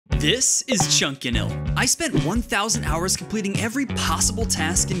This is Chunk Yanille. I spent 1,000 hours completing every possible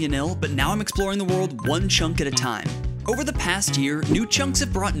task in Yanille, but now I'm exploring the world one chunk at a time. Over the past year, new chunks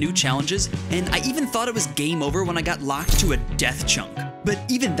have brought new challenges, and I even thought it was game over when I got locked to a death chunk. But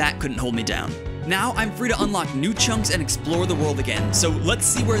even that couldn't hold me down. Now I'm free to unlock new chunks and explore the world again, so let's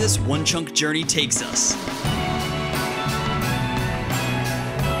see where this one chunk journey takes us.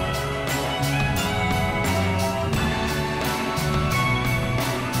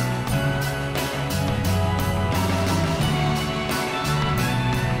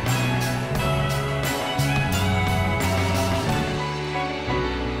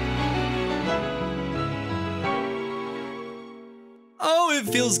 It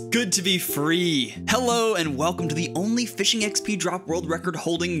feels good to be free. Hello and welcome to the only fishing XP drop world record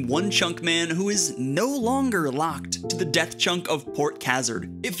holding one chunk man who is no longer locked to the death chunk of Port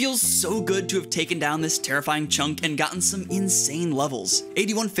Khazard. It feels so good to have taken down this terrifying chunk and gotten some insane levels.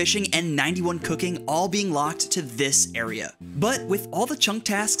 81 fishing and 91 cooking all being locked to this area. But with all the chunk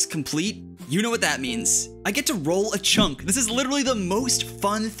tasks complete, you know what that means. I get to roll a chunk. This is literally the most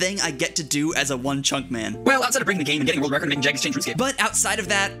fun thing I get to do as a one chunk man. Well, outside of breaking the game and getting a world record and making Jag exchange Runescape. But outside of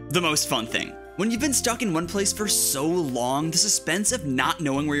that, the most fun thing. When you've been stuck in one place for so long, the suspense of not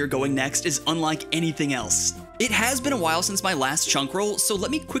knowing where you're going next is unlike anything else. It has been a while since my last chunk roll, so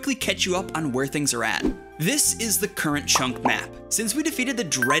let me quickly catch you up on where things are at. This is the current chunk map. Since we defeated the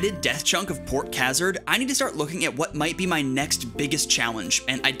dreaded death chunk of Port Khazard, I need to start looking at what might be my next biggest challenge,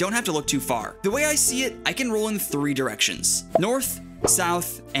 and I don't have to look too far. The way I see it, I can roll in 3 directions: north,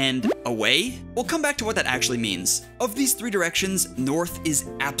 south, and away. We'll come back to what that actually means. Of these 3 directions, north is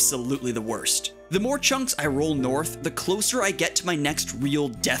absolutely the worst. The more chunks I roll north, the closer I get to my next real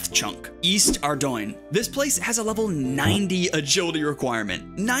death chunk, East Ardoin. This place has a level 90 agility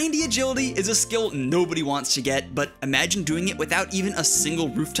requirement. 90 agility is a skill nobody wants to get, but imagine doing it without even a single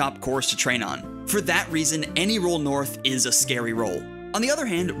rooftop course to train on. For that reason, any roll north is a scary roll. On the other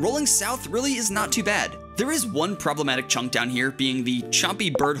hand, rolling south really is not too bad. There is one problematic chunk down here, being the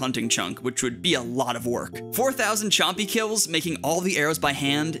chompy bird hunting chunk, which would be a lot of work. 4,000 chompy kills, making all the arrows by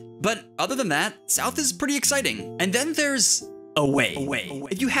hand, but other than that, south is pretty exciting. And then there's away.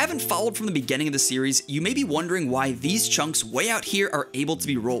 If you haven't followed from the beginning of the series, you may be wondering why these chunks way out here are able to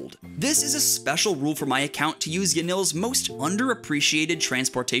be rolled. This is a special rule for my account to use Yanille's most underappreciated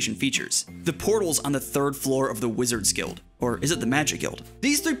transportation features: the portals on the 3rd floor of the Wizards Guild. Or is it the Magic Guild?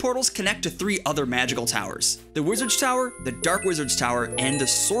 These 3 portals connect to 3 other magical towers: the Wizard's Tower, the Dark Wizard's Tower, and the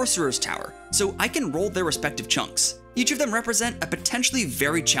Sorcerer's Tower, so I can roll their respective chunks. Each of them represent a potentially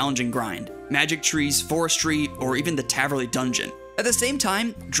very challenging grind: magic trees, forestry, or even the Taverley Dungeon. At the same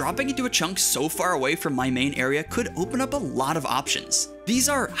time, dropping into a chunk so far away from my main area could open up a lot of options. These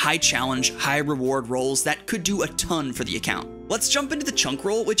are high challenge, high reward rolls that could do a ton for the account. Let's jump into the chunk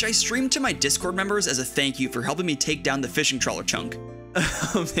roll, which I streamed to my Discord members as a thank you for helping me take down the fishing trawler chunk.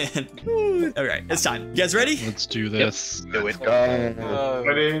 Oh man. Alright, it's time. You guys ready? Let's do this. Yep. Do it. Go.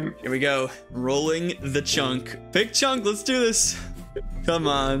 Ready? Here we go. Rolling the chunk. Pick chunk, let's do this. Come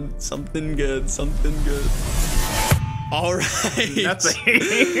on, something good, something good. All right. Nothing.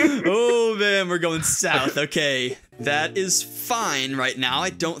 Oh man, we're going south. Okay, that is fine right now. I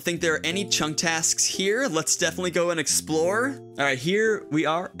don't think there are any chunk tasks here. Let's definitely go and explore. All right, here we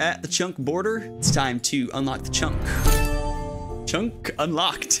are at the chunk border. It's time to unlock the chunk. Chunk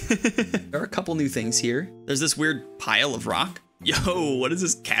unlocked. There are a couple new things here. There's this weird pile of rock. Yo, what is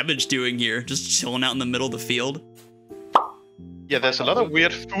this cabbage doing here? Just chilling out in the middle of the field. Yeah, there's a lot of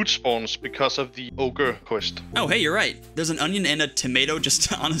weird food spawns because of the ogre quest. Oh, hey, you're right. There's an onion and a tomato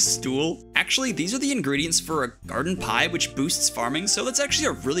just on a stool. Actually, these are the ingredients for a garden pie, which boosts farming, so that's actually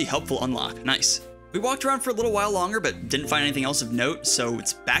a really helpful unlock. Nice. We walked around for a little while longer, but didn't find anything else of note, so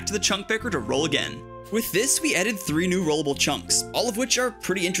it's back to the chunk picker to roll again. With this, we added 3 new rollable chunks, all of which are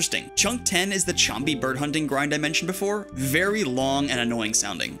pretty interesting. Chunk 10 is the chompy bird hunting grind I mentioned before, very long and annoying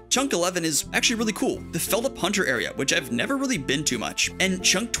sounding. Chunk 11 is actually really cool, the felled up hunter area, which I've never really been to much. And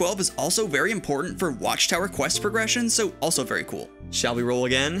chunk 12 is also very important for watchtower quest progression, so also very cool. Shall we roll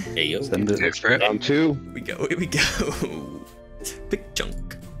again? Hey, yo. Send it for it. Round 2. Here we go, here we go. Pick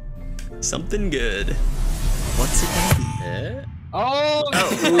chunk. Something good. What's it gonna be? Oh!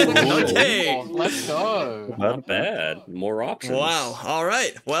 Okay. Let's go. Not bad. More options. Wow. All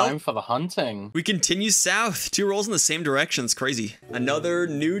right. Well, Time for the hunting. we continue south. 2 rolls in the same direction. It's crazy. Another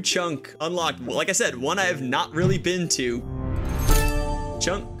new chunk unlocked. Well, like I said, one I have not really been to.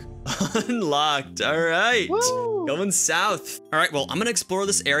 Chunk unlocked. All right. Woo. Going south. All right. Well, I'm going to explore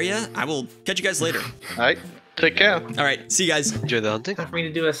this area. I will catch you guys later. Alright, take care. All right. See you guys. Enjoy the hunting. Time for me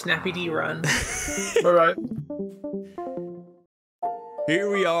to do a snappy D run. All right. Here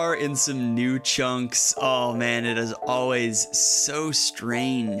we are in some new chunks. Oh man, it is always so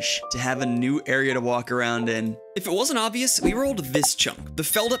strange to have a new area to walk around in. If it wasn't obvious, we rolled this chunk, the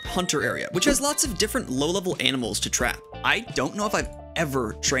Felled Up Hunter area, which has lots of different low-level animals to trap. I don't know if I've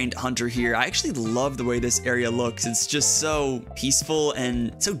ever trained hunter here. I actually love the way this area looks. It's just so peaceful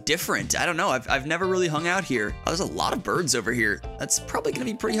and so different. I don't know, I've never really hung out here. Oh, there's a lot of birds over here. That's probably gonna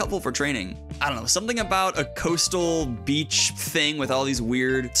be pretty helpful for training. I don't know, something about a coastal beach thing with all these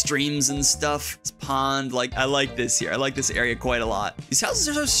weird streams and stuff. This pond, like, I like this here. I like this area quite a lot. These houses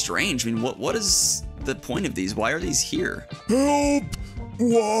are so strange. I mean, what is the point of these? Why are these here? Help!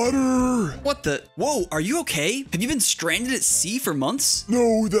 Water! What the? Whoa, are you okay? Have you been stranded at sea for months?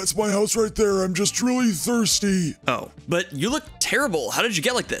 No, that's my house right there. I'm just really thirsty. Oh, but you look terrible. How did you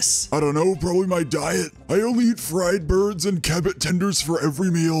get like this? I don't know, probably my diet. I only eat fried birds and cabbage tenders for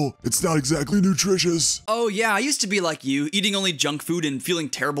every meal. It's not exactly nutritious. Oh yeah, I used to be like you, eating only junk food and feeling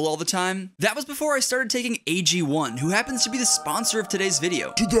terrible all the time. That was before I started taking AG1, who happens to be the sponsor of today's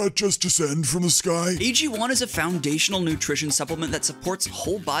video. Did that just descend from the sky? AG1 is a foundational nutrition supplement that supports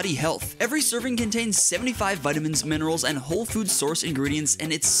whole body health. Every serving contains 75 vitamins, minerals, and whole food source ingredients,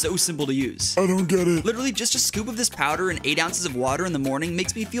 and it's so simple to use. I don't get it. Literally just a scoop of this powder and 8 ounces of water in the morning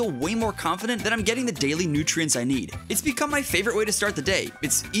makes me feel way more confident that I'm getting the daily nutrients I need. It's become my favorite way to start the day.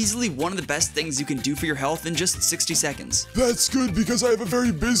 It's easily one of the best things you can do for your health in just 60 seconds. That's good because I have a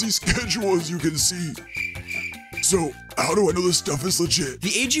very busy schedule, as you can see. So, how do I know this stuff is legit? The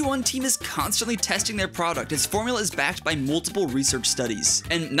AG1 team is constantly testing their product. Its formula is backed by multiple research studies.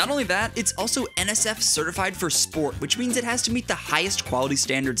 And not only that, it's also NSF certified for sport, which means it has to meet the highest quality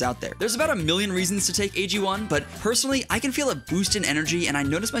standards out there. There's about a million reasons to take AG1, but personally, I can feel a boost in energy and I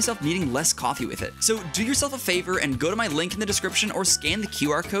notice myself needing less coffee with it. So do yourself a favor and go to my link in the description or scan the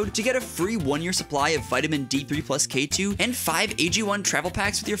QR code to get a free 1-year supply of vitamin D3 plus K2 and 5 AG1 travel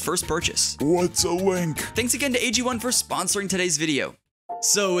packs with your first purchase. What's a link? Thanks again to AG1 for sponsoring today's video.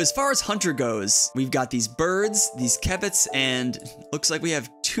 So as far as hunter goes, we've got these birds, these kebets, and looks like we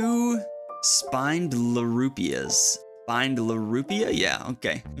have 2 spined larupias. Spined larupia? Yeah,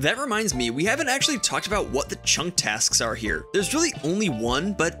 okay. That reminds me, we haven't actually talked about what the chunk tasks are here. There's really only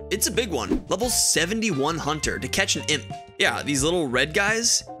one, but it's a big one. Level 71 hunter to catch an imp. Yeah, these little red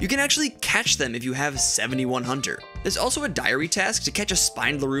guys, you can actually catch them if you have 71 hunter. There's also a diary task to catch a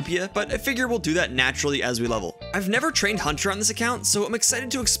spined larupia, but I figure we'll do that naturally as we level. I've never trained hunter on this account, so I'm excited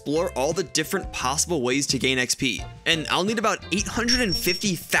to explore all the different possible ways to gain XP. And I'll need about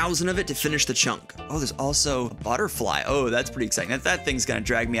 850,000 of it to finish the chunk. Oh, there's also a butterfly. Oh, that's pretty exciting. That thing's gonna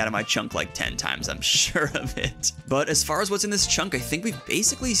drag me out of my chunk like 10 times, I'm sure of it. But as far as what's in this chunk, I think we've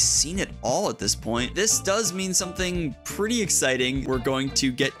basically seen it all at this point. This does mean something pretty exciting. We're going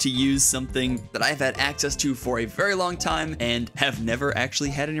to get to use something that I've had access to for a very long time and have never actually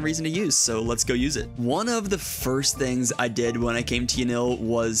had any reason to use, so let's go use it. One of the first things I did when I came to Yanille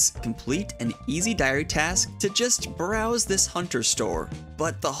was complete an easy diary task to just browse this hunter store.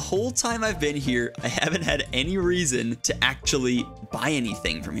 But the whole time I've been here, I haven't had any reason to actually buy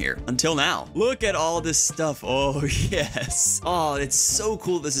anything from here until now. Look at all this stuff. Oh, yes. Oh, it's so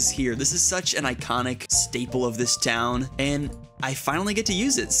cool this is here. This is such an iconic staple of this town, and I finally get to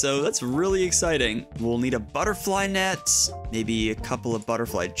use it, so that's really exciting. We'll need a butterfly net, maybe a couple of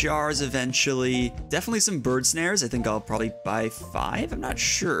butterfly jars eventually. Definitely some bird snares. I think I'll probably buy 5, I'm not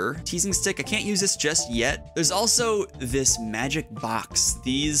sure. Teasing stick, I can't use this just yet. There's also this magic box.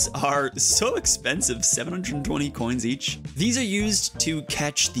 These are so expensive, 720 coins each. These are used to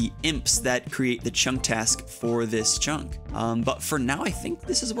catch the imps that create the chunk task for this chunk. But for now, I think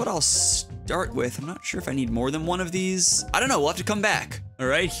this is what I'll start with. I'm not sure if I need more than one of these. I don't know, we'll have to come back. All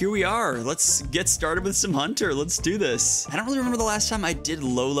right, here we are. Let's get started with some hunter. Let's do this. I don't really remember the last time I did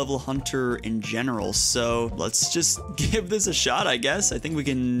low-level hunter in general, so let's just give this a shot, I guess. I think we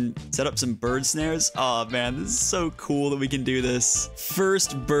can set up some bird snares. Oh man, this is so cool that we can do this.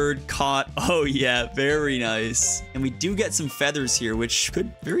 First bird caught. Oh yeah, very nice. And we do get some feathers here, which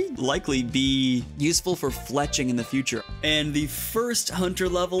could very likely be useful for fletching in the future. And the first hunter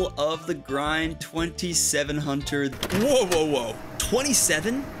level of the grind, 27 hunter. Whoa, whoa, whoa.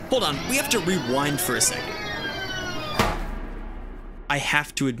 27? Hold on, we have to rewind for a second. I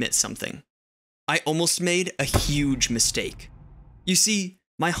have to admit something. I almost made a huge mistake. You see,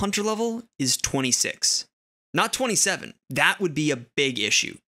 my hunter level is 26. Not 27. That would be a big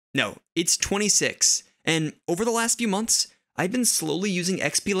issue. No, it's 26. And over the last few months, I've been slowly using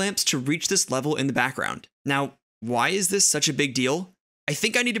XP lamps to reach this level in the background. Now, why is this such a big deal? I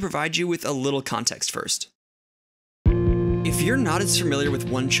think I need to provide you with a little context first. If If you're not as familiar with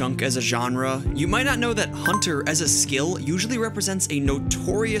one chunk as a genre, you might not know that Hunter as a skill usually represents a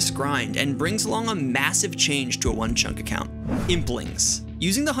notorious grind and brings along a massive change to a one chunk account. Implings.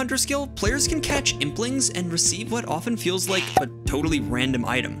 Using the Hunter skill, players can catch Implings and receive what often feels like a totally random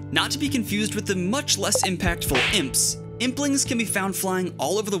item. Not to be confused with the much less impactful Imps, Implings can be found flying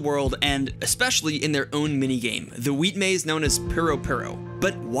all over the world and especially in their own minigame, the wheat maze known as Puro Puro.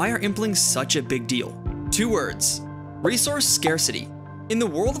 But why are Implings such a big deal? 2 words: resource scarcity. In the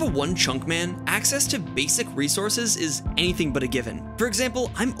world of a one chunk man, access to basic resources is anything but a given. For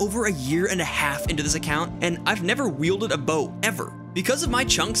example, I'm over a year and a half into this account and I've never wielded a bow, ever. Because of my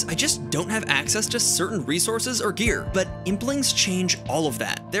chunks, I just don't have access to certain resources or gear, but Implings change all of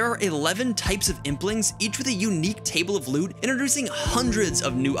that. There are 11 types of Implings, each with a unique table of loot, introducing hundreds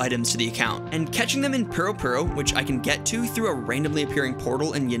of new items to the account, and catching them in Puro Puro, which I can get to through a randomly appearing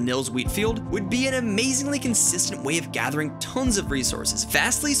portal in Yanille's wheat field, would be an amazingly consistent way of gathering tons of resources,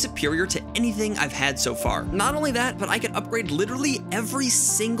 vastly superior to anything I've had so far. Not only that, but I could upgrade literally every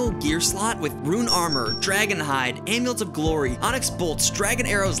single gear slot with rune armor, dragon hide, amulets of glory, onyx bolts, dragon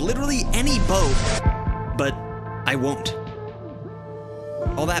arrows, literally any bow. But I won't.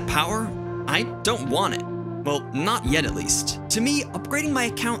 All that power? I don't want it. Well, not yet at least. To me, upgrading my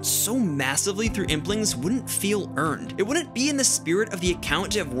account so massively through Implings wouldn't feel earned. It wouldn't be in the spirit of the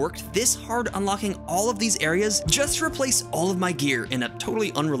account to have worked this hard unlocking all of these areas just to replace all of my gear in a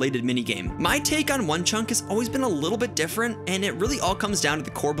totally unrelated minigame. My take on one chunk has always been a little bit different, and it really all comes down to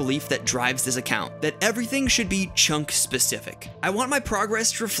the core belief that drives this account, that everything should be chunk specific. I want my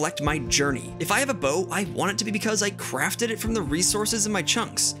progress to reflect my journey. If I have a bow, I want it to be because I crafted it from the resources in my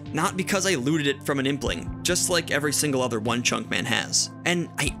chunks, not because I looted it from an Impling, just like every single other one chunk man has. And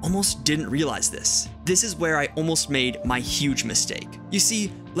I almost didn't realize this. This is where I almost made my huge mistake. You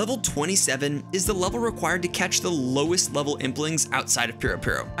see, level 27 is the level required to catch the lowest level Implings outside of Puro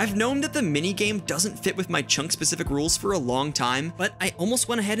Puro. I've known that the minigame doesn't fit with my chunk specific rules for a long time, but I almost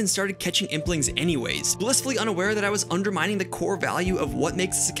went ahead and started catching Implings anyways, blissfully unaware that I was undermining the core value of what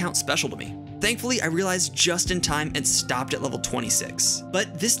makes this account special to me. Thankfully, I realized just in time and stopped at level 26.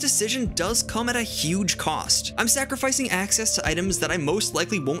 But this decision does come at a huge cost. I'm sacrificing access to items that I most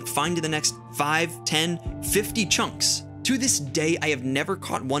likely won't find in the next 5, 10, 50 chunks. To this day, I have never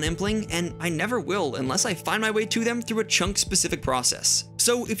caught one Impling, and I never will unless I find my way to them through a chunk-specific process.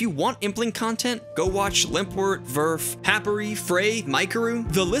 So if you want Impling content, go watch Limpwort, Verf, Happery, Frey,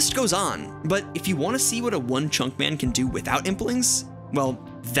 Mikaru, the list goes on. But if you want to see what a one chunk man can do without Implings, well,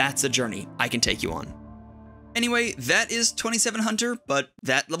 that's a journey I can take you on. Anyway, that is 27 Hunter, but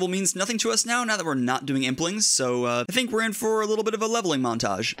that level means nothing to us now that we're not doing Implings, so I think we're in for a little bit of a leveling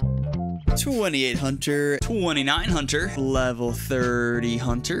montage. 28 Hunter, 29 Hunter, level 30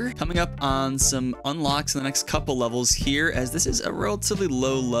 Hunter. Coming up on some unlocks in the next couple levels here, as this is a relatively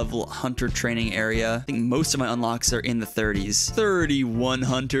low level Hunter training area. I think most of my unlocks are in the 30s. 31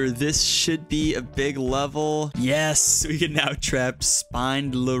 Hunter, this should be a big level. Yes, we can now trap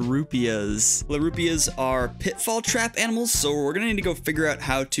spined Larupias. Larupias are pitfall trap animals, so we're gonna need to go figure out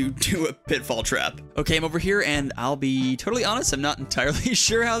how to do a pitfall trap. Okay, I'm over here, and I'll be totally honest, I'm not entirely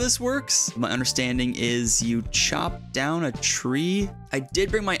sure how this works. My understanding is you chop down a tree. I did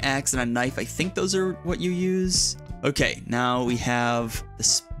bring my axe and a knife. I think those are what you use. Okay, now we have the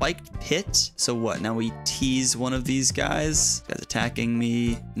spiked pit. So what? Now we tease one of these guys. This guy's attacking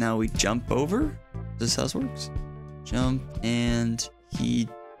me. Now we jump over. Is this how this works? Jump and he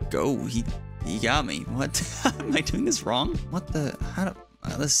got me. What? Am I doing this wrong? What the? How do?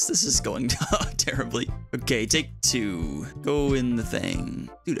 This is going terribly. Okay, take 2. Go in the thing.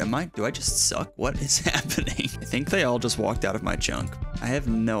 Dude, do I just suck? What is happening? I think they all just walked out of my chunk. I have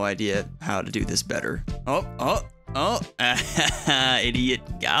no idea how to do this better. Oh, idiot,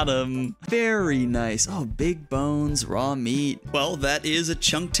 got him. Very nice. Oh, big bones, raw meat. Well, that is a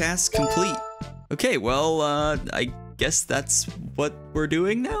chunk task complete. Okay, well, I guess that's what we're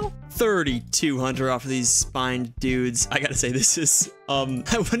doing now. 32 Hunter off of these spined dudes. I gotta say, this is, I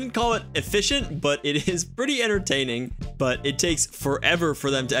wouldn't call it efficient, but it is pretty entertaining. But it takes forever for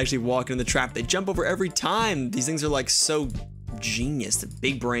them to actually walk in the trap. They jump over every time. These things are like so genius. The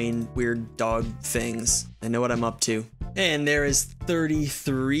big brain, weird dog things. I know what I'm up to. And there is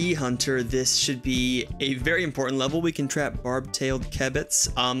 33 Hunter. This should be a very important level. We can trap barb-tailed kebits.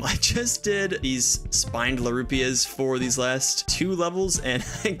 I just did these spined Larupias for these last 2 levels, and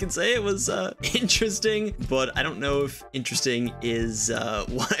I can say it was interesting, but I don't know if interesting is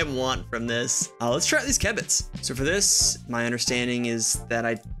what I want from this. Let's try these kebits. So for this, my understanding is that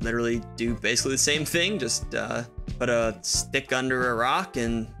I literally do basically the same thing, just put a stick under a rock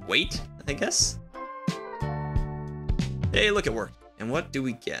and wait, I guess. Hey, look, it worked. And what do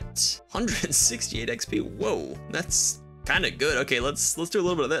we get? 168 XP. Whoa, that's kind of good. Okay, let's do a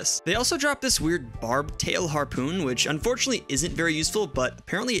little bit of this. They also dropped this weird barbed tail harpoon, which unfortunately isn't very useful, but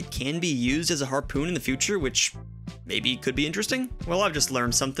apparently it can be used as a harpoon in the future, which maybe could be interesting. Well, I've just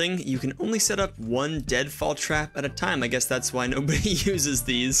learned something. You can only set up one deadfall trap at a time. I guess that's why nobody uses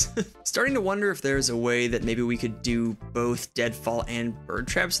these. Starting to wonder if there's a way that maybe we could do both deadfall and bird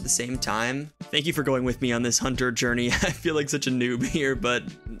traps at the same time. Thank you for going with me on this hunter journey. I feel like such a noob here, but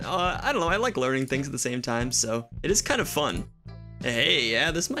I don't know. I like learning things at the same time, so it is kind of fun. Hey,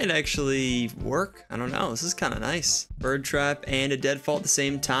 yeah, this might actually work. I don't know. This is kind of nice. Bird trap and a deadfall at the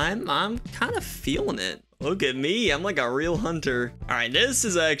same time. I'm kind of feeling it. Look at me, I'm like a real hunter. All right, this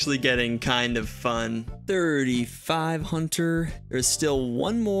is actually getting kind of fun. 35 hunter. There's still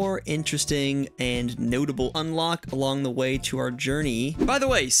one more interesting and notable unlock along the way to our journey. By the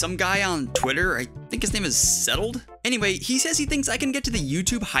way, some guy on Twitter, I think his name is Settled. Anyway, he says he thinks I can get to the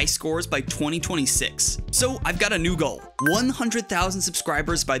YouTube high scores by 2026. So I've got a new goal, 100,000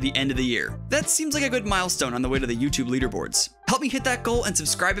 subscribers by the end of the year. That seems like a good milestone on the way to the YouTube leaderboards. Help me hit that goal and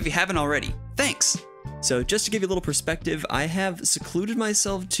subscribe if you haven't already. Thanks. So just to give you a little perspective, I have secluded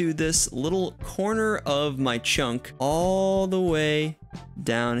myself to this little corner of my chunk all the way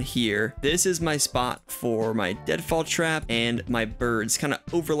down here. This is my spot for my deadfall trap and my birds, kind of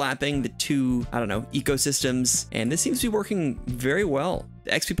overlapping the two, I don't know, ecosystems. And this seems to be working very well.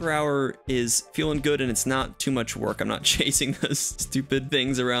 The XP per hour is feeling good and it's not too much work. I'm not chasing those stupid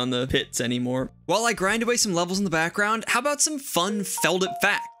things around the pits anymore. While I grind away some levels in the background, how about some fun Feldip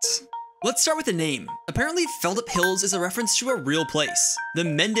facts? Let's start with the name. Apparently, Feldip Hills is a reference to a real place, the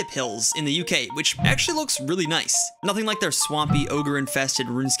Mendip Hills in the UK, which actually looks really nice. Nothing like their swampy, ogre-infested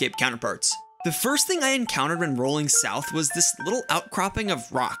Runescape counterparts. The first thing I encountered when rolling south was this little outcropping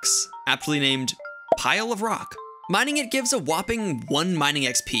of rocks, aptly named Pile of Rock. Mining it gives a whopping 1 mining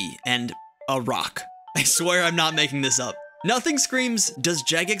XP and a rock. I swear I'm not making this up. Nothing screams, does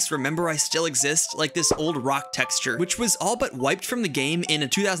Jagex remember I still exist, like this old rock texture, which was all but wiped from the game in a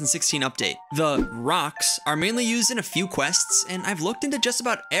 2016 update. The rocks are mainly used in a few quests, and I've looked into just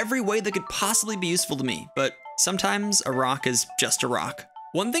about every way that could possibly be useful to me, but sometimes a rock is just a rock.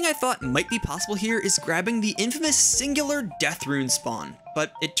 One thing I thought might be possible here is grabbing the infamous singular death rune spawn,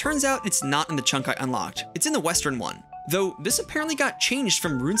 but it turns out it's not in the chunk I unlocked, it's in the western one. Though this apparently got changed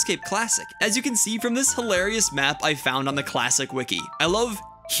from RuneScape Classic, as you can see from this hilarious map I found on the Classic wiki. I love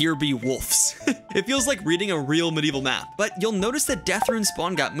 "Here be wolves." It feels like reading a real medieval map, but you'll notice that Death Rune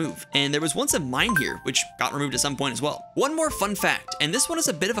spawn got moved, and there was once a mine here, which got removed at some point as well. One more fun fact, and this one is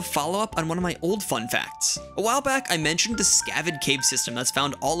a bit of a follow-up on one of my old fun facts. A while back, I mentioned the Scavid Cave system that's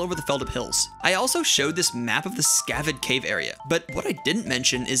found all over the Feldip Hills. I also showed this map of the Scavid Cave area, but what I didn't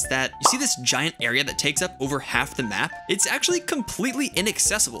mention is that you see this giant area that takes up over half the map? It's actually completely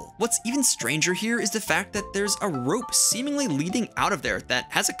inaccessible. What's even stranger here is the fact that there's a rope seemingly leading out of there that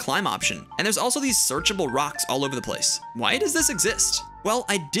has a climb option, and there's also these searchable rocks all over the place. Why does this exist? Well,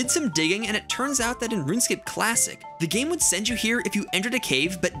 I did some digging and it turns out that in RuneScape Classic, the game would send you here if you entered a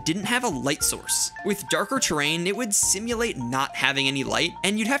cave but didn't have a light source. With darker terrain, it would simulate not having any light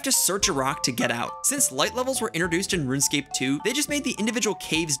and you'd have to search a rock to get out. Since light levels were introduced in RuneScape 2, they just made the individual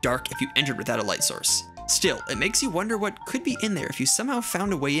caves dark if you entered without a light source. Still, it makes you wonder what could be in there if you somehow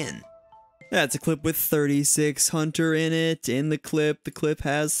found a way in. That's a clip with 36 Hunter in it. In the clip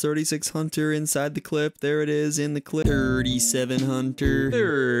has 36 Hunter inside the clip. There it is in the clip. 37 Hunter,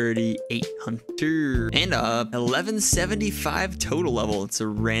 38 Hunter, and 1175 total level. It's a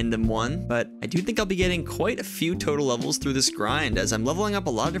random one, but I do think I'll be getting quite a few total levels through this grind as I'm leveling up a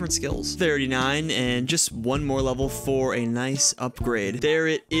lot of different skills. 39 and just one more level for a nice upgrade. There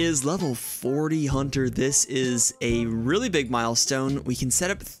it is, level 40 Hunter. This is a really big milestone. We can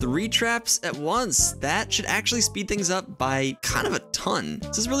set up 3 traps at once. That should actually speed things up by kind of a ton.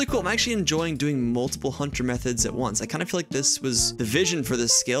 This is really cool. I'm actually enjoying doing multiple hunter methods at once. I kind of feel like this was the vision for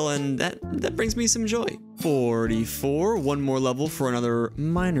this skill, and that brings me some joy. 44, one more level for another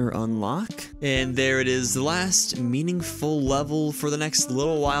minor unlock. And there it is, the last meaningful level for the next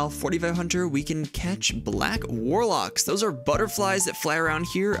little while. 45 Hunter, we can catch black warlocks. Those are butterflies that fly around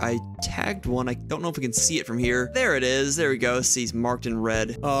here. I tagged one. I don't know if we can see it from here. There it is. There we go. See, it's marked in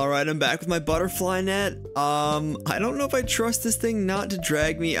red. All right, I'm back with my butterfly net. I don't know if I trust this thing not to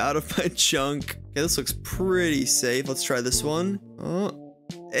drag me out of my chunk. Okay, this looks pretty safe. Let's try this one.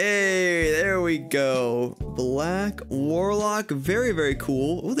 Hey, there we go. Black Warlock, very, very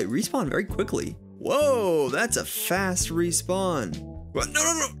cool. Oh, they respawn very quickly. Whoa, that's a fast respawn. What?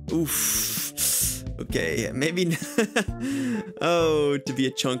 No. Oof. Okay, maybe. Oh, to be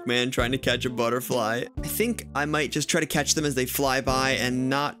a chunk man trying to catch a butterfly. I think I might just try to catch them as they fly by and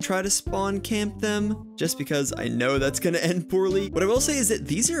not try to spawn camp them, just because I know that's gonna end poorly. What I will say is that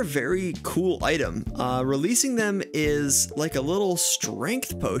these are a very cool item. Releasing them is like a little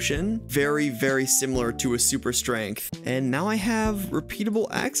strength potion, very, very similar to a super strength. And now I have repeatable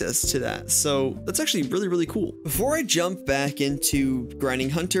access to that. So that's actually really, really cool. Before I jump back into grinding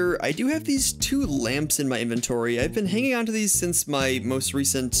hunter, I do have these 2 lamps in my inventory. I've been hanging on to these since my most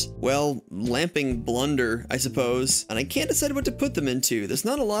recent, well, lamping blunder, I suppose. And I can't decide what to put them into. There's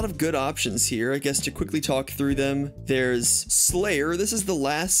not a lot of good options here. I guess to quickly talk through them, there's Slayer. This is the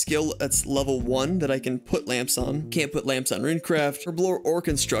last skill that's level 1 that I can put lamps on. Can't put lamps on Runecraft, Herblore, or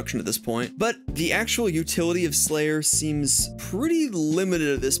Construction at this point. But the actual utility of Slayer seems pretty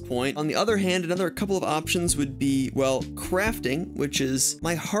limited at this point. On the other hand, another couple of options would be, well, crafting, which is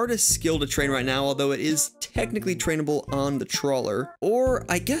my hardest skill to train right now, although it is technically trainable on the trawler. Or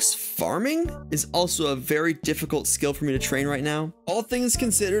I guess farming is also a very difficult skill for me to train right now. All things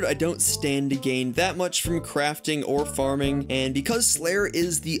considered, I don't stand to gain that much from crafting or farming, and because Slayer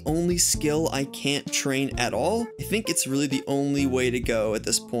is the only skill I can't train at all, I think it's really the only way to go at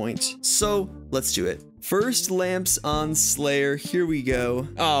this point. So let's do it. First lamps on Slayer, here we go.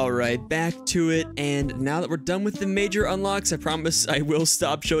 All right, back to it. And now that we're done with the major unlocks, I promise I will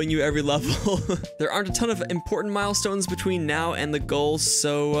stop showing you every level. There aren't a ton of important milestones between now and the goal,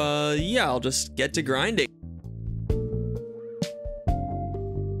 so yeah, I'll just get to grinding.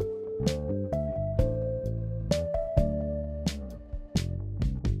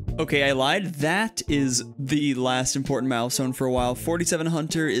 Okay, I lied. That is the last important milestone for a while. 47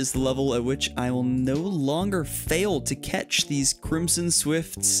 Hunter is the level at which I will no longer fail to catch these Crimson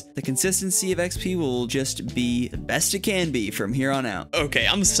Swifts. The consistency of XP will just be the best it can be from here on out. Okay,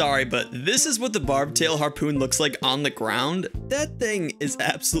 I'm sorry, but this is what the barbtail harpoon looks like on the ground. That thing is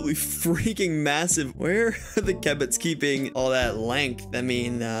absolutely freaking massive. Where are the kebbits keeping all that length? I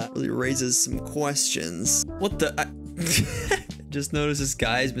mean, really raises some questions. What the... Just noticed this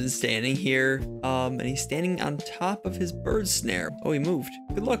guy's been standing here, and he's standing on top of his bird snare. Oh, he moved.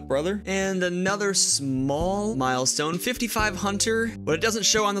 Good luck, brother. And another small milestone, 55 Hunter. What it doesn't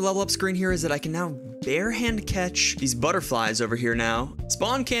show on the level up screen here is that I can now barehand catch these butterflies over here now.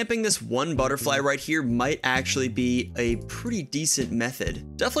 Spawn camping this one butterfly right here might actually be a pretty decent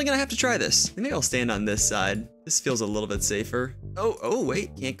method. Definitely gonna have to try this. Maybe I'll stand on this side. This feels a little bit safer. Oh,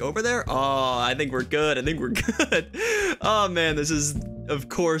 wait, can't go over there? Oh, I think we're good. I think we're good. Oh man, this is, of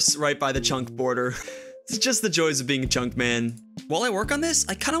course, right by the chunk border. It's just the joys of being a chunk man. While I work on this,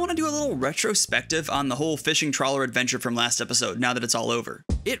 I kind of want to do a little retrospective on the whole fishing trawler adventure from last episode now that it's all over.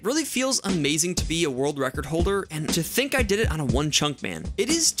 It really feels amazing to be a world record holder and to think I did it on a one chunk man. It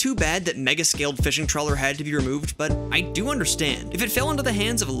is too bad that mega scaled fishing trawler had to be removed, but I do understand. If it fell into the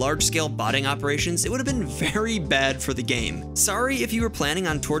hands of large scale botting operations, it would have been very bad for the game. Sorry if you were planning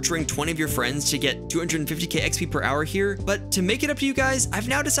on torturing 20 of your friends to get 250k XP per hour here, but to make it up to you guys, I've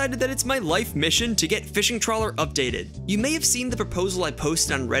now decided that it's my life mission to get fishing trawler updated. You may have seen the proposal I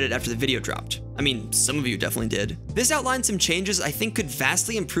posted on Reddit after the video dropped. I mean, some of you definitely did. This outlines some changes I think could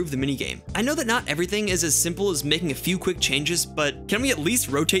vastly improve the minigame. I know that not everything is as simple as making a few quick changes, but can we at least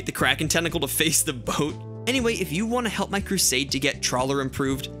rotate the Kraken tentacle to face the boat? Anyway, if you want to help my crusade to get trawler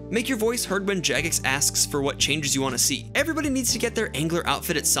improved, make your voice heard when Jagex asks for what changes you want to see. Everybody needs to get their angler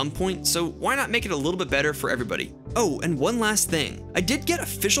outfit at some point, so why not make it a little bit better for everybody? Oh, and one last thing. I did get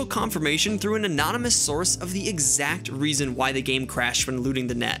official confirmation through an anonymous source of the exact reason why the game crashed when looting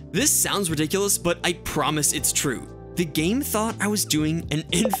the net. This sounds ridiculous, but I promise it's true. The game thought I was doing an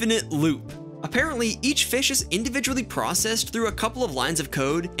infinite loop. Apparently, each fish is individually processed through a couple of lines of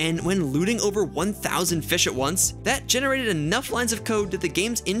code, and when looting over 1,000 fish at once, that generated enough lines of code that the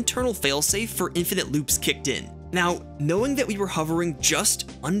game's internal failsafe for infinite loops kicked in. Now, knowing that we were hovering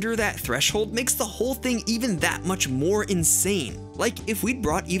just under that threshold makes the whole thing even that much more insane. Like, if we'd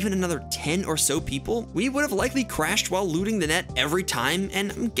brought even another 10 or so people, we would have likely crashed while looting the net every time,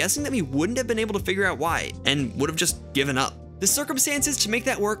 and I'm guessing that we wouldn't have been able to figure out why, and would have just given up. The circumstances to make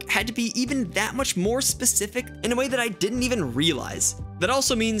that work had to be even that much more specific in a way that I didn't even realize. That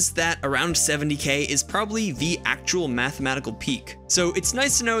also means that around 70k is probably the actual mathematical peak. So it's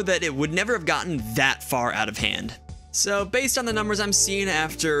nice to know that it would never have gotten that far out of hand. So based on the numbers I'm seeing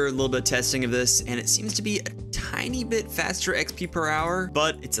after a little bit of testing of this, and it seems to be a tiny bit faster XP per hour,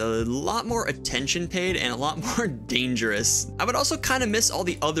 but it's a lot more attention paid and a lot more dangerous. I would also kind of miss all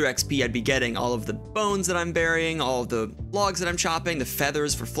the other XP I'd be getting, all of the bones that I'm burying, all of the logs that I'm chopping, the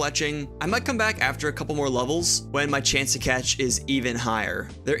feathers for fletching. I might come back after a couple more levels when my chance to catch is even higher.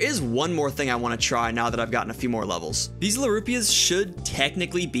 There is one more thing I want to try now that I've gotten a few more levels. These Larupias should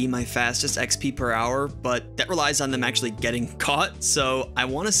technically be my fastest XP per hour, but that relies on them actually getting caught, so I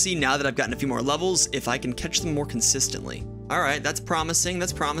want to see now that I've gotten a few more levels if I can catch them more consistently. All right, that's promising,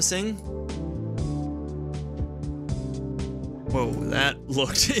 that's promising. Whoa, that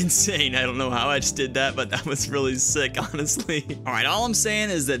looked insane. I don't know how I just did that, but that was really sick, honestly. All right, all I'm saying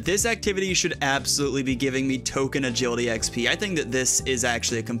is that this activity should absolutely be giving me token agility XP. I think that this is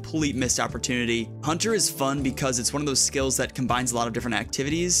actually a complete missed opportunity. Hunter is fun because it's one of those skills that combines a lot of different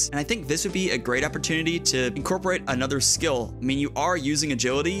activities, and I think this would be a great opportunity to incorporate another skill. I mean, you are using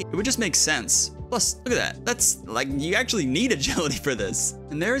agility. It would just make sense. Plus, look at that. That's like, you actually need agility for this.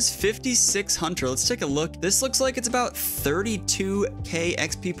 And there's 56 Hunter. Let's take a look. This looks like it's about 32k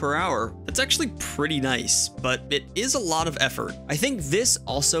XP per hour. That's actually pretty nice, but it is a lot of effort. I think this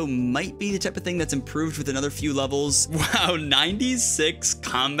also might be the type of thing that's improved with another few levels. Wow, 96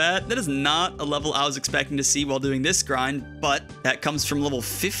 combat. That is not a level I was expecting to see while doing this grind, but that comes from level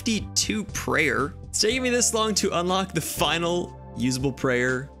 52 prayer. It's taking me this long to unlock the final usable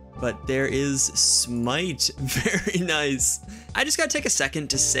prayer. But there is Smite. Very nice. I just gotta take a second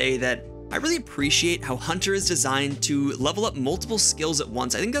to say that I really appreciate how Hunter is designed to level up multiple skills at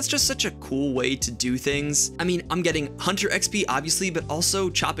once. I think that's just such a cool way to do things. I mean, I'm getting Hunter XP, obviously, but also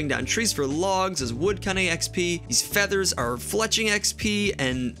chopping down trees for logs as wood cutting XP. These feathers are fletching XP,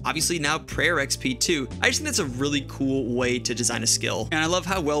 and obviously now prayer XP too. I just think that's a really cool way to design a skill. And I love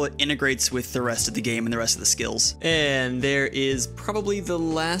how well it integrates with the rest of the game and the rest of the skills. And there is probably the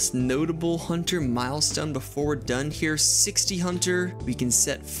last notable Hunter milestone before we're done here. 60 Hunter. We can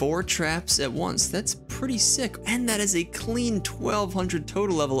set 4 traps at once. That's pretty sick, and that is a clean 1200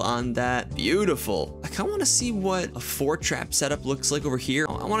 total level on that. Beautiful. I kind of want to see what a 4 trap setup looks like over here.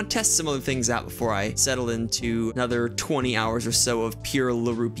 I want to test some other things out before I settle into another 20 hours or so of pure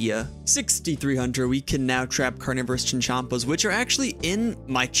Larupia. 63 Hunter. We can now trap carnivorous Chinchampas, which are actually in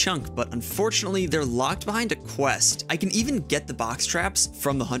my chunk, but unfortunately they're locked behind a quest. I can even get the box traps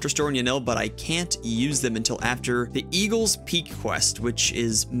from the Hunter store in Yanille, but I can't use them until after the Eagle's Peak quest, which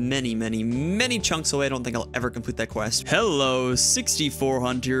is many chunks away. I don't think I'll ever complete that quest. Hello, 64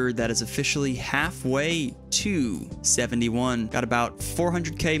 Hunter. That is officially halfway to 71. Got about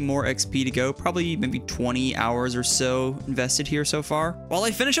 400k more XP to go. Probably maybe 20 hours or so invested here so far. While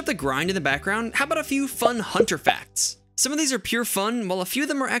I finish up the grind in the background, how about a few fun Hunter facts? Some of these are pure fun, while a few of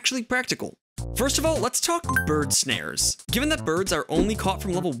them are actually practical. First of all, let's talk bird snares. Given that birds are only caught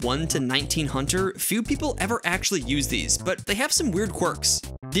from level 1 to 19 Hunter, few people ever actually use these, but they have some weird quirks.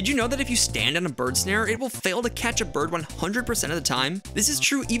 Did you know that if you stand on a bird snare, it will fail to catch a bird 100% of the time? This is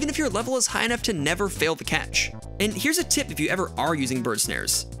true even if your level is high enough to never fail the catch. And here's a tip if you ever are using bird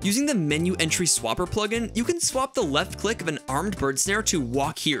snares. Using the menu entry swapper plugin, you can swap the left click of an armed bird snare to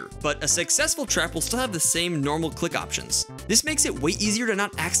walk here, but a successful trap will still have the same normal click options. This makes it way easier to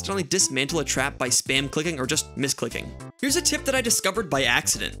not accidentally dismantle a trap by spam clicking or just misclicking. Here's a tip that I discovered by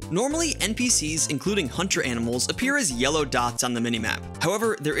accident. Normally, NPCs, including hunter animals, appear as yellow dots on the minimap.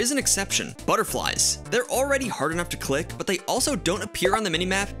 However, there is an exception: butterflies. They're already hard enough to click, but they also don't appear on the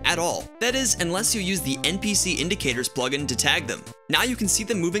minimap at all. That is, unless you use the NPC indicators plugin to tag them. Now you can see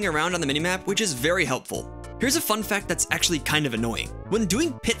them moving around on the minimap, which is very helpful. Here's a fun fact that's actually kind of annoying. When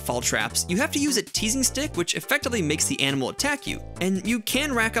doing pitfall traps, you have to use a teasing stick, which effectively makes the animal attack you, and you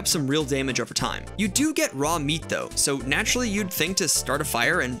can rack up some real damage over time. You do get raw meat though, so naturally you'd think to start a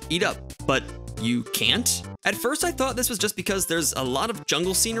fire and eat up, but you can't? At first I thought this was just because there's a lot of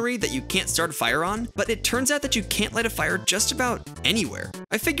jungle scenery that you can't start a fire on, but it turns out that you can't light a fire just about anywhere.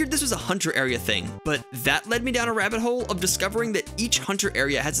 I figured this was a hunter area thing, but that led me down a rabbit hole of discovering that each hunter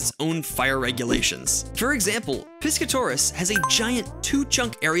area has its own fire regulations. For example, Piscatoris has a giant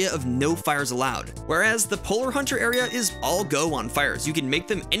 2-chunk area of no fires allowed, whereas the polar hunter area is all go on fires. You can make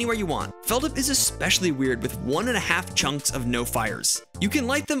them anywhere you want. Feldup is especially weird with 1.5 chunks of no fires. You can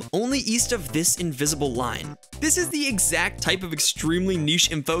light them only east of this invisible line. This is the exact type of extremely niche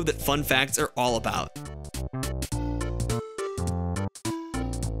info that fun facts are all about.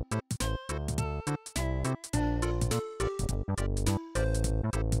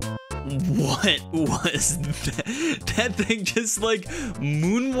 What was that? That thing just like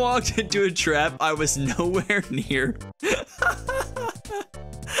moonwalked into a trap I was nowhere near.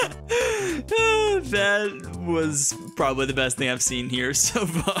 That was probably the best thing I've seen here so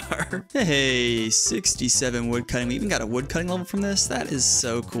far. Hey, 67 woodcutting. We even got a woodcutting level from this. That is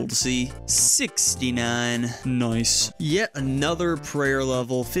so cool to see. 69. Nice. Yet another prayer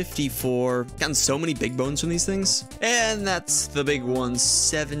level. 54. Gotten so many big bones from these things. And that's the big one.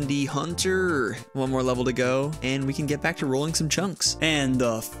 70 hunter. One more level to go. And we can get back to rolling some chunks. And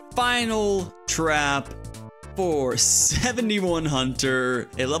the final trap for 71 hunter,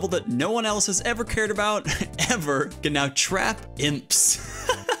 a level that no one else has ever cared about, ever, can now trap imps.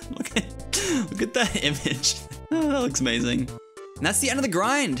 Look at that image. Oh, that looks amazing. And that's the end of the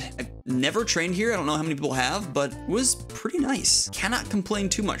grind. I've never trained here. I don't know how many people have, but it was pretty nice. Cannot complain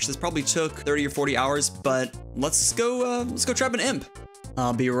too much. This probably took 30 or 40 hours, but let's go trap an imp.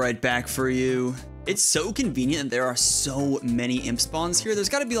 I'll be right back for you. It's so convenient that there are so many imp spawns here. There's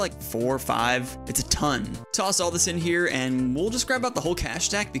gotta be like 4 or 5. It's a ton. Toss all this in here and we'll just grab out the whole cash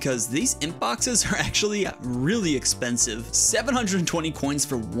stack because these imp boxes are actually really expensive. 720 coins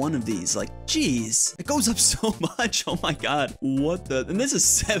for one of these. Like, geez, it goes up so much. Oh my God, what the? And this is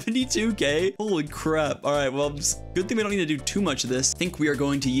 72K? Holy crap. All right, well, good thing we don't need to do too much of this. I think we are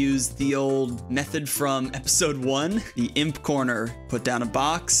going to use the old method from episode 1, the imp corner. Put down a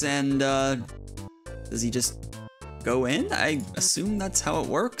box and does he just go in? I assume that's how it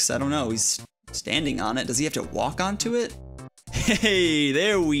works. I don't know. He's standing on it. Does he have to walk onto it? Hey,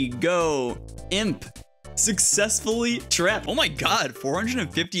 there we go. Imp successfully trapped. Oh my God,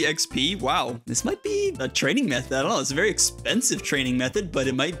 450 XP. Wow, this might be a training method. I don't know. It's a very expensive training method, but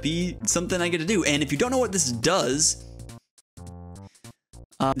it might be something I get to do. And if you don't know what this does,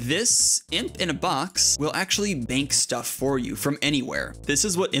 this imp in a box will actually bank stuff for you from anywhere. This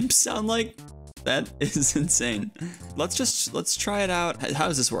is what imps sound like. That is insane. Let's try it out. How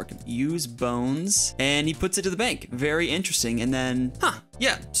does this work? Use bones, and he puts it to the bank. Very interesting. And then,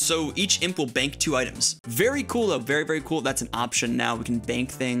 yeah. So each imp will bank 2 items. Very cool though. Very, very cool. That's an option now. We can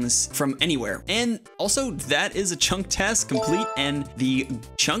bank things from anywhere. And also, that is a chunk task complete, and the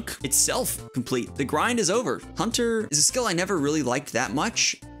chunk itself complete. The grind is over. Hunter is a skill I never really liked that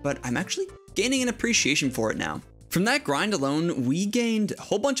much, but I'm actually gaining an appreciation for it now. From that grind alone, we gained a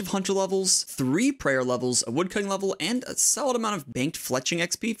whole bunch of hunter levels, 3 prayer levels, a woodcutting level, and a solid amount of banked fletching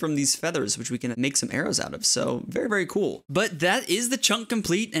XP from these feathers, which we can make some arrows out of. So very, very cool. But that is the chunk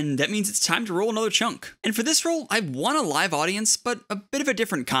complete, and that means it's time to roll another chunk. And for this roll, I want a live audience, but a bit of a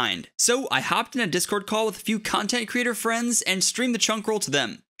different kind. So I hopped in a Discord call with a few content creator friends and streamed the chunk roll to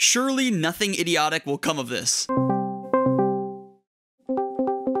them. Surely nothing idiotic will come of this.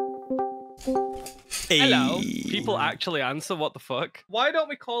 Hello. People actually answer. What the fuck? Why don't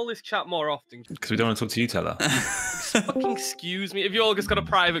we call this chat more often? Because we don't want to talk to you, Teller. Fucking excuse me. If you all just got a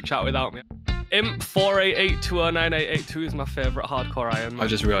private chat without me. Imp 488209882 is my favourite hardcore Iron Man. I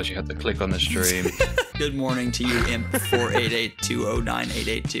just realised you had to click on the stream. Good morning to you, Imp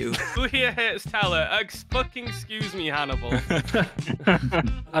 488209882. Who here hates Teller? Fucking excuse me, Hannibal.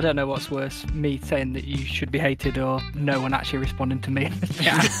 I don't know what's worse, me saying that you should be hated or no one actually responding to me.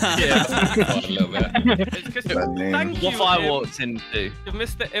 Yeah, a little bit. It's because thank you. What I walked into. You've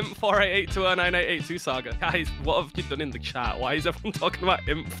missed the Imp 488209882 saga. Guys, what have you done in the chat? Why is everyone talking about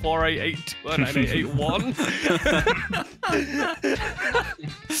Imp 488209882?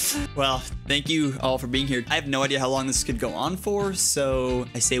 Well, thank you all for being here. I have no idea how long this could go on for, so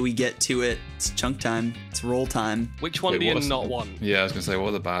I say we get to it. It's chunk time. It's roll time. Which one do you not want? Yeah, I was going to say, what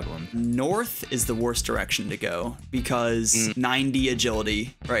are the bad ones? North is the worst direction to go because 90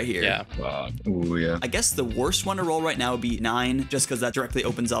 agility right here. Yeah. Ooh, yeah. I guess the worst one to roll right now would be 9, just because that directly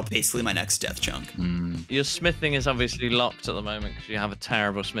opens up basically my next death chunk. Your smithing is obviously locked at the moment because you have a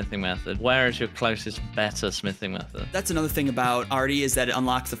terrible smithing method. Where is your closest better smithing method? That's another thing about Artie is that it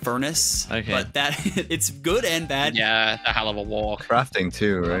unlocks the furnace. Okay. But that it's good and bad. Yeah, a hell of a walk. Crafting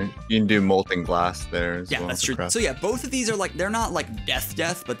too, right? You can do molten glass there as well. Yeah, that's true. craft. So yeah, both of these are like, they're not like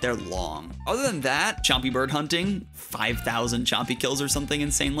death, but they're long. Other than that, chompy bird hunting, 5,000 chompy kills or something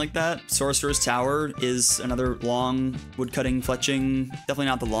insane like that. Sorcerer's Tower is another long woodcutting, fletching. Definitely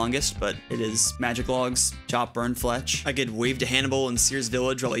not the longest, but it is magic logs, chop, burn, fletch. I could wave to Hannibal in Sears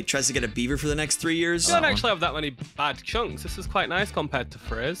Village while he tries to get a beaver for the next 3 years. You don't actually have that many bad chunks. This is quite nice compared to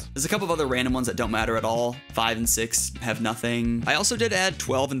Frizz. There's a couple of other random ones that don't matter at all. 5 and 6 have nothing. I also did add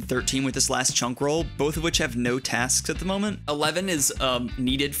 12 and 13 with this last chunk roll, both of which have no tasks at the moment. 11 is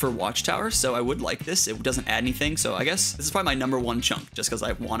needed for Watchtower, so I would like this. It doesn't add anything, so I guess this is probably my number 1 chunk, just because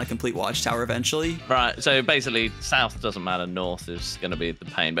I want to complete Watchtower eventually. Right, so basically, south doesn't matter, north is going to be the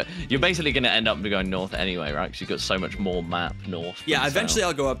pain, but you're basically going to end up going north anyway, right? Because you've got so much more map north. Yeah, eventually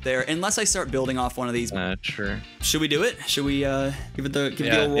I'll go up there, unless I start building off one of these. True. Should we do it? Should we give it the old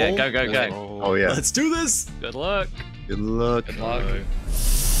roll? Yeah, go. Oh yeah. Let's do this. Good luck. Good luck. Good luck.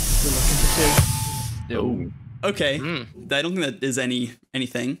 Oh. Okay. I don't think that is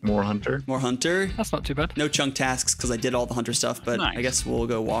anything. More hunter. More hunter. That's not too bad. No chunk tasks because I did all the hunter stuff, but I guess we'll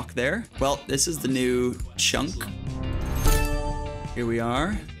go walk there. Well, this is the new chunk. Here we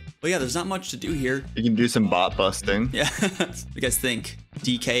are. Well, yeah, there's not much to do here. You can do some bot busting. Yeah. What do you guys think?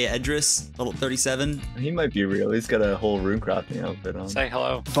 DK Edris, level 37. He might be real. He's got a whole rune crafting outfit on. Say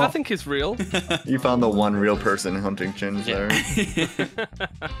hello. I think it's real. You found the one real person hunting chins there.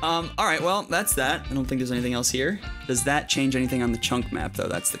 All right, well, that's that. I don't think there's anything else here. Does that change anything on the chunk map, though?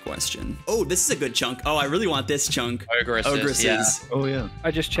 That's the question. Oh, this is a good chunk. Oh, I really want this chunk. Ogresses, yeah. Oh yeah.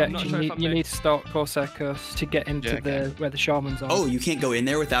 I just checked. not You, sure if need, I'm you big. need to start Corsair Curse to get into where the shamans are. Oh, you can't go in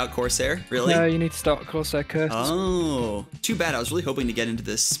there without Corsair? Really? No, you need to start Corsair Curse. Oh, too bad. I was really hoping to get into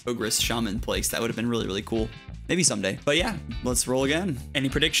this Ogress Shaman place. That would have been really, really cool. Maybe someday. But yeah, let's roll again. Any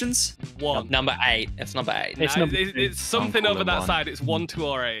predictions? 1. Number 8. It's number 8. It's Nah, number it's something I'm over calling that 1. side. It's 1, 2,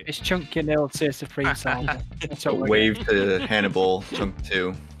 or 8. It's Chunk Yanille, Tear Supreme Sound. That's what we're Wave to Hannibal chunk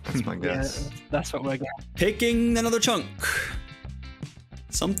 2. That's my getting. guess. Yeah, that's what we're getting. Picking another chunk.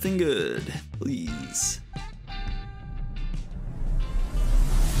 Something good, please.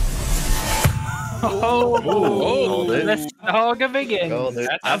 Oh, dude. let's hog a begin. Oh, dude.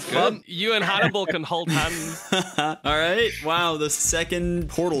 Have fun. You and Hannibal can hold hands. All right. Wow, the second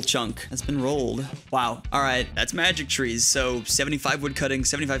portal chunk has been rolled. Wow. All right, that's magic trees. So 75 wood cutting,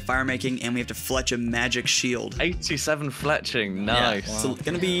 75 fire making, and we have to fletch a magic shield. 87 fletching, nice. Yeah, so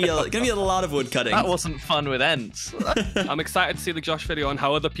gonna be a lot of wood cutting. That wasn't fun with Ents. I'm excited to see the Josh video on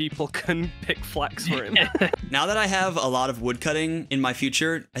how other people can pick flax for him. Now that I have a lot of wood cutting in my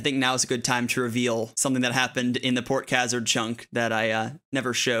future, I think now is a good time to reveal something that happened in the Port Khazard chunk that I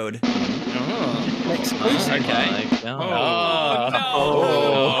never showed. Exclusive. Okay. Oh,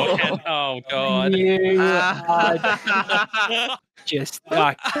 no. Oh, God. You are just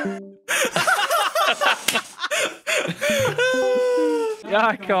I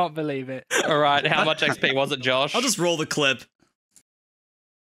can't believe it. All right, how much XP was it, Josh? I'll just roll the clip.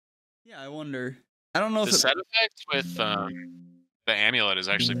 Yeah, I wonder. I don't know The if set effect with the amulet is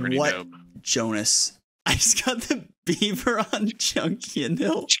actually pretty What? dope. Jonas. I just got the beaver on Chunky and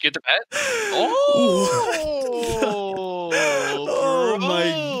Hill. Did you get the pet? Oh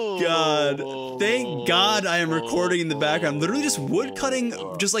my god. Thank God I am recording in the background. Literally just wood cutting,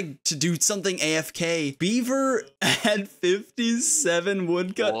 just like to do something AFK. Beaver had 57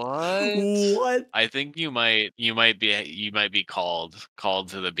 wood cut. What? I think you might be called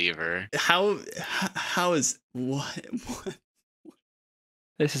to the beaver. How is what?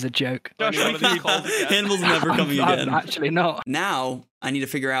 This is a joke. Josh, what are these called again? Hannibal's never coming I'm again. actually not. Now I need to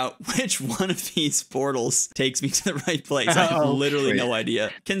figure out which one of these portals takes me to the right place. I have Oh, literally wait. no idea.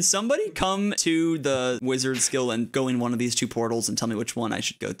 Can somebody come to the wizard skill and go in one of these 2 portals and tell me which one I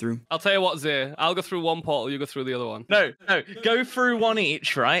should go through? I'll tell you what, Zay. I'll go through one portal, you go through the other one. No, go through one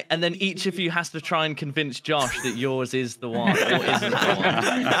each, right? And then each of you has to try and convince Josh that yours is the one or isn't the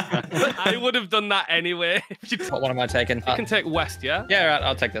one. I would have done that anyway. You What one am I taking? can take west, yeah? Yeah, right,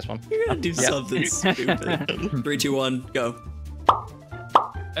 I'll take this one. You're gonna do something stupid. 3, 2, 1, go.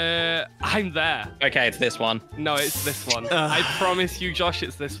 I'm there. Okay, it's this one. No, it's this one. I promise you, Josh,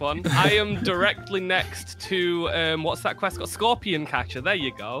 it's this one. I am directly next to, what's that quest called? Scorpion Catcher. There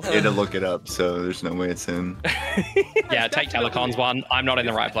you go. You had to look it up, so there's no way it's him. Yeah, take Telecon's one. I'm not in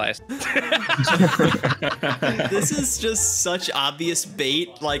the right place. This is just such obvious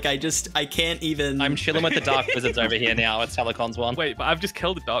bait. Like, I can't even. I'm chilling with the Dark Wizards over here now. It's Telecon's one. Wait, but I've just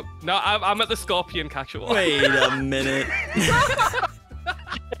killed a dog. No, I'm at the Scorpion Catcher one. Wait a minute.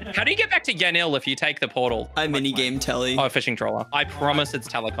 How do you get back to Yanille if you take the portal? I minigame telly. Oh, fishing trawler. I promise it's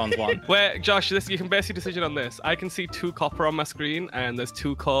Telecon's one. Wait, Josh, you can base your decision on this. I can see 2 copper on my screen, and there's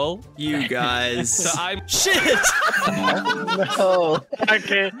 2 coal. You guys. So I'm Shit! No.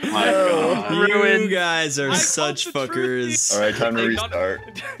 Okay. You guys are I such called the truth, fuckers. All right, time to Hey,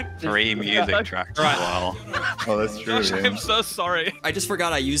 restart. 3 music tracks. Right. Wow. Oh, that's true. Josh, Yeah. I'm so sorry. I just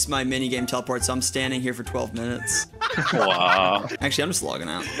forgot I used my minigame teleport, so I'm standing here for 12 minutes. Wow. Actually, I'm just logging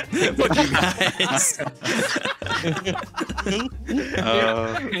out. Fuck you guys.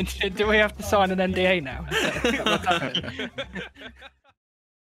 Do we have to sign an NDA now? What's happening?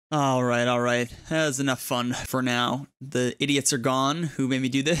 All right. That's enough fun for now. The idiots are gone who made me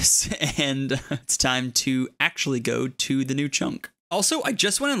do this, and it's time to actually go to the new chunk. Also, I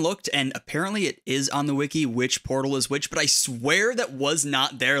just went and looked, and apparently it is on the wiki which portal is which, but I swear that was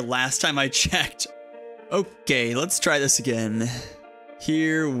not there last time I checked. Okay, let's try this again.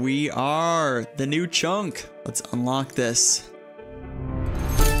 Here we are, the new chunk. Let's unlock this.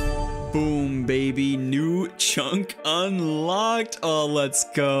 Boom, baby, new chunk unlocked. Oh, let's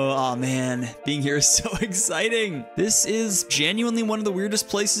go. Oh man, being here is so exciting. This is genuinely one of the weirdest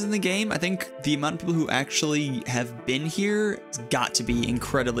places in the game. I think the amount of people who actually have been here has got to be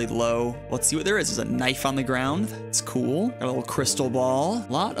incredibly low. Let's see what there is. There's a knife on the ground. It's cool. Got a little crystal ball.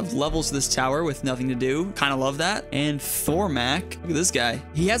 A lot of levels to this tower with nothing to do. Kind of love that. And Thormac, look at this guy.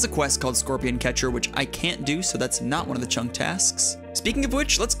 He has a quest called Scorpion Catcher, which I can't do, so that's not one of the chunk tasks. Speaking of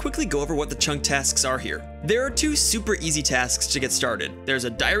which, let's quickly go over what the chunk tasks are here. There are 2 super easy tasks to get started. There's a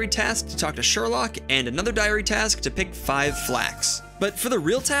diary task to talk to Sherlock, and another diary task to pick 5 flax. But for the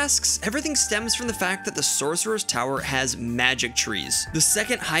real tasks, everything stems from the fact that the Sorcerer's Tower has magic trees, the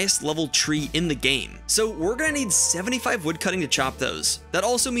second highest level tree in the game. So we're gonna need 75 woodcutting to chop those. That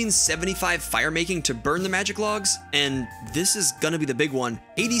also means 75 fire making to burn the magic logs, and this is gonna be the big one,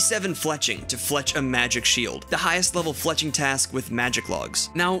 87 fletching to fletch a magic shield, the highest level fletching task with magic logs.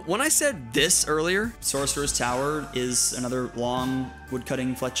 Now, when I said this earlier, Sorcerer's Tower is another long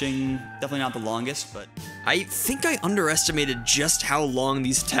woodcutting, fletching, definitely not the longest, but I think I underestimated just how long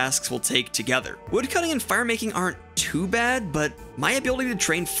these tasks will take together. Woodcutting and fire making aren't too bad, but my ability to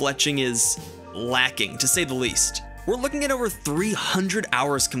train fletching is lacking, to say the least. We're looking at over 300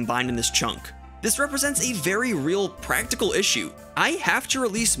 hours combined in this chunk. This represents a very real practical issue. I have to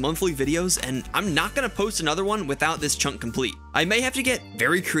release monthly videos, and I'm not gonna post another one without this chunk complete. I may have to get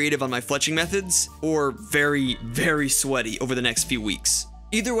very creative on my fletching methods, or very, very sweaty over the next few weeks.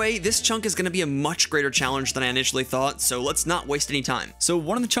 Either way, this chunk is gonna be a much greater challenge than I initially thought, so let's not waste any time. So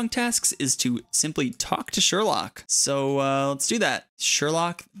one of the chunk tasks is to simply talk to Sherlock. So let's do that.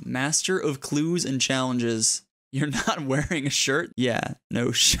 Sherlock, master of clues and challenges. You're not wearing a shirt? Yeah,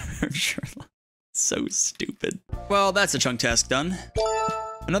 no shirt, Sherlock. So stupid. Well, that's a chunk task done.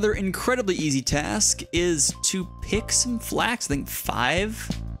 Another incredibly easy task is to pick some flax. I think 5.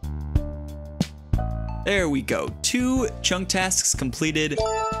 There we go. 2 chunk tasks completed.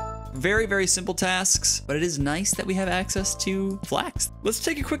 Very, very simple tasks, but it is nice that we have access to flax. Let's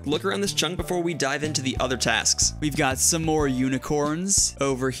take a quick look around this chunk before we dive into the other tasks. We've got some more unicorns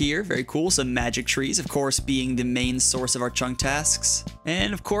over here. Very cool. Some magic trees, of course, being the main source of our chunk tasks.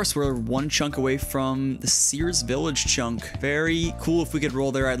 And of course, we're 1 chunk away from the Sears Village chunk. Very cool. If we could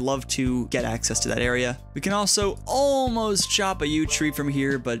roll there, I'd love to get access to that area. We can also almost chop a yew tree from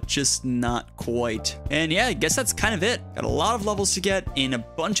here, but just not quite. And yeah, I guess that's kind of it. Got a lot of levels to get in a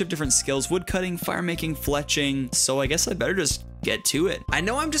bunch of different skills, woodcutting, fire making, fletching, so I guess I better just get to it. I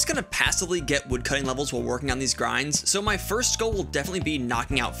know I'm just gonna passively get woodcutting levels while working on these grinds, so my first goal will definitely be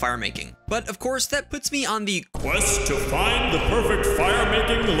knocking out fire making. But of course, that puts me on the quest to find the perfect fire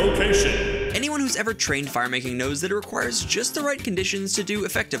making location. Anyone who's ever trained fire making knows that it requires just the right conditions to do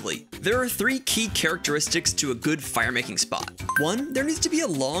effectively. There are 3 key characteristics to a good fire making spot. 1, there needs to be a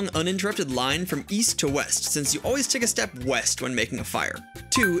long, uninterrupted line from east to west, since you always take a step west when making a fire.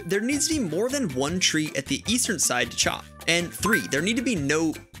 2, there needs to be more than 1 tree at the eastern side to chop. And 3, there need to be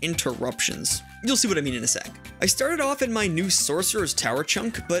no interruptions. You'll see what I mean in a sec. I started off in my new Sorcerer's Tower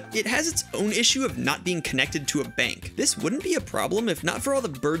chunk, but it has its own issue of not being connected to a bank. This wouldn't be a problem if not for all the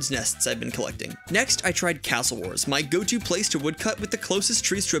bird's nests I've been collecting. Next, I tried Castle Wars, my go-to place to woodcut with the closest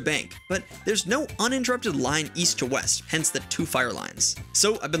trees to a bank, but there's no uninterrupted line east to west, hence the 2 fire lines.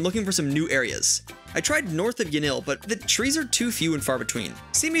 So I've been looking for some new areas. I tried north of Yanille, but the trees are too few and far between.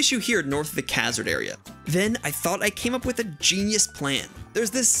 Same issue here north of the Khazard area. Then I thought I came up with a genius plan. There's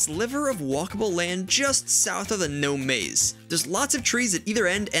this sliver of walkable land just south of the gnome maze. There's lots of trees at either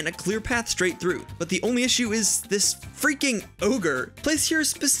end and a clear path straight through. But the only issue is this freaking ogre, placed here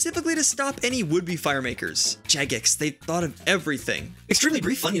specifically to stop any would-be fire makers. Jagex, they thought of everything. Extremely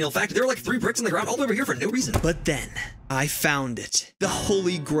brief fun fact, there were like 3 bricks in the ground all the way over here for no reason. But then, I found it. The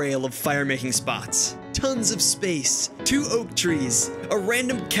holy grail of fire making spots. Tons of space, 2 oak trees, a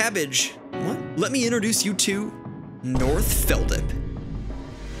random cabbage. What? Let me introduce you to North Feldip.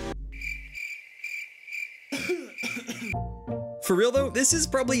 For real though, this is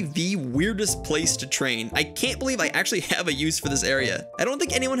probably the weirdest place to train. I can't believe I actually have a use for this area. I don't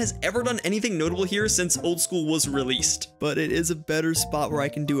think anyone has ever done anything notable here since Old School was released, but it is a better spot where I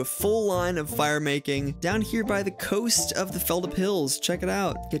can do a full line of fire making down here by the coast of the Feldup Hills. Check it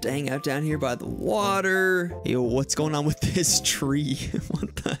out. Get to hang out down here by the water. Yo, what's going on with this tree?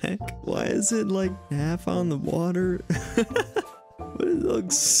 What the heck? Why is it like half on the water? It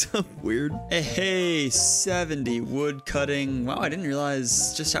looks so weird. Hey, 70 wood cutting. Wow, I didn't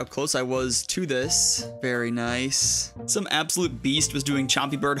realize just how close I was to this. Very nice. Some absolute beast was doing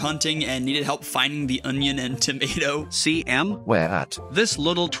chompy bird hunting and needed help finding the onion and tomato. CM? Where at? This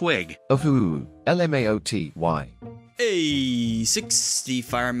little twig. Of who? LMAOTY. Hey, 60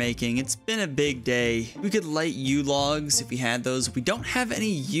 fire making. It's been a big day. We could light yew logs if we had those. We don't have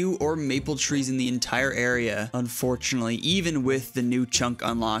any yew or maple trees in the entire area, unfortunately, even with the new chunk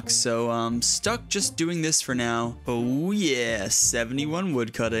unlocks. So I'm stuck just doing this for now. Oh yeah, 71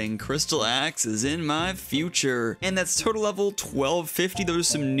 wood cutting. Crystal axe is in my future. And that's total level 1250. Those are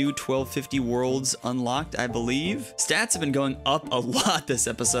some new 1250 worlds unlocked, I believe. Stats have been going up a lot this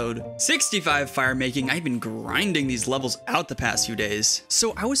episode. 65 fire making. I've been grinding these levels out the past few days.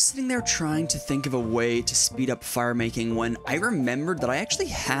 So I was sitting there trying to think of a way to speed up fire making when I remembered that I actually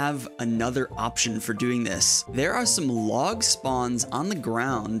have another option for doing this. There are some log spawns on the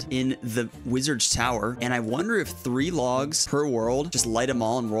ground in the wizard's tower, and I wonder if 3 logs per world, just light them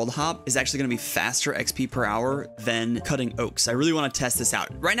all and world hop, is actually going to be faster XP per hour than cutting oaks. I really want to test this out.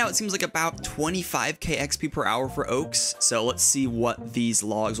 Right now it seems like about 25k XP per hour for oaks, so let's see what these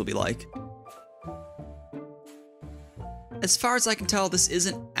logs will be like. As far as I can tell, this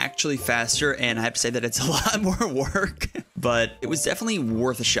isn't actually faster, and I have to say that it's a lot more work, but it was definitely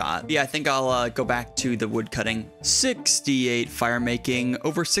worth a shot. Yeah, I think I'll go back to the wood cutting. 68 fire making,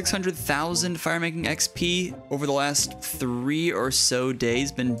 over 600,000 fire making XP over the last 3 or so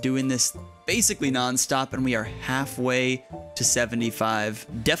days. Been doing this basically non-stop, and we are halfway to 75.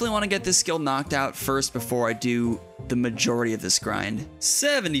 Definitely want to get this skill knocked out first before I do the majority of this grind.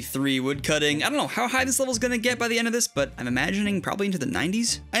 73 wood cutting. I don't know how high this level is going to get by the end of this, but I'm imagining probably into the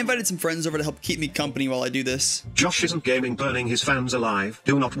 90s. I invited some friends over to help keep me company while I do this. Josh isn't gaming, burning his fans alive.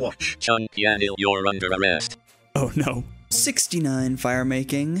 Do not watch. Chunk Yanille, you're under arrest. Oh no. 69 fire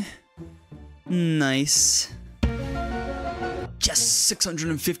making. Nice. Yes,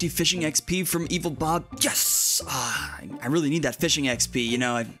 650 fishing XP from Evil Bob. Yes! I really need that fishing XP. You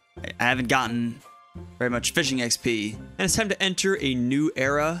know, I haven't gotten very much fishing XP. And it's time to enter a new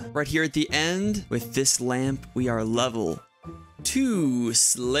era right here at the end. With this lamp, we are level 2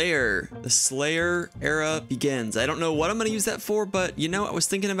 Slayer. The Slayer era begins. I don't know what I'm going to use that for, but you know, I was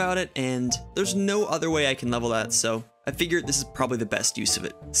thinking about it, and there's no other way I can level that, so I figured this is probably the best use of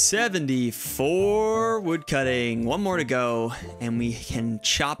it. 74 wood cutting. 1 more to go, and we can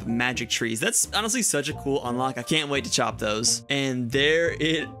chop magic trees. That's honestly such a cool unlock. I can't wait to chop those. And there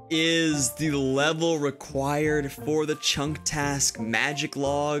it is, the level required for the chunk task magic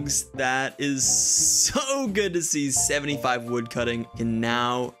logs. That is so good to see. 75 wood cutting. Can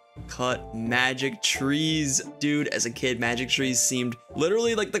now cut magic trees. Dude, as a kid, magic trees seemed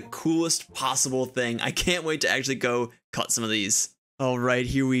literally like the coolest possible thing. I can't wait to actually go cut some of these. All right,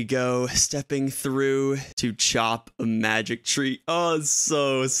 here we go. Stepping through to chop a magic tree. Oh, it's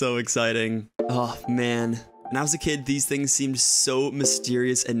so exciting. Oh, man. When I was a kid, these things seemed so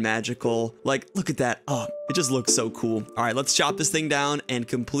mysterious and magical. Like, look at that. Oh, it just looks so cool. All right, let's chop this thing down and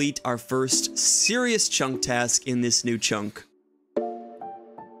complete our first serious chunk task in this new chunk.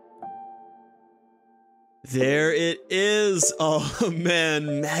 There it is. Oh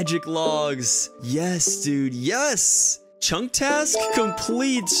man, magic logs. Yes, dude, yes. Chunk task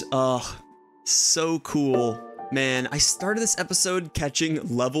complete. Oh, so cool. Man, I started this episode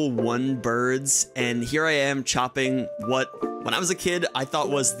catching level 1 birds, and here I am chopping what, when I was a kid, I thought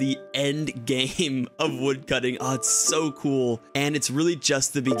was the end game of woodcutting. Oh, it's so cool. And it's really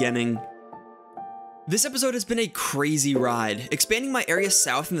just the beginning. This episode has been a crazy ride. Expanding my area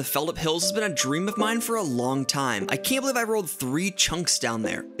south in the Feldup Hills has been a dream of mine for a long time. I can't believe I rolled 3 chunks down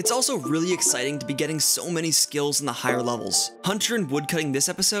there. It's also really exciting to be getting so many skills in the higher levels. Hunter and woodcutting this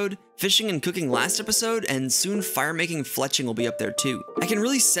episode, fishing and cooking last episode, and soon fire making and fletching will be up there too. I can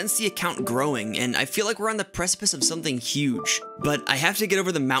really sense the account growing, and I feel like we're on the precipice of something huge. But I have to get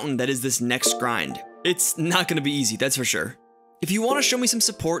over the mountain that is this next grind. It's not gonna be easy, that's for sure. If you want to show me some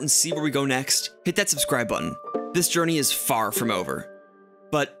support and see where we go next, hit that subscribe button. This journey is far from over.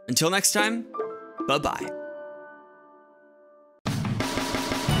 But until next time, bye-bye.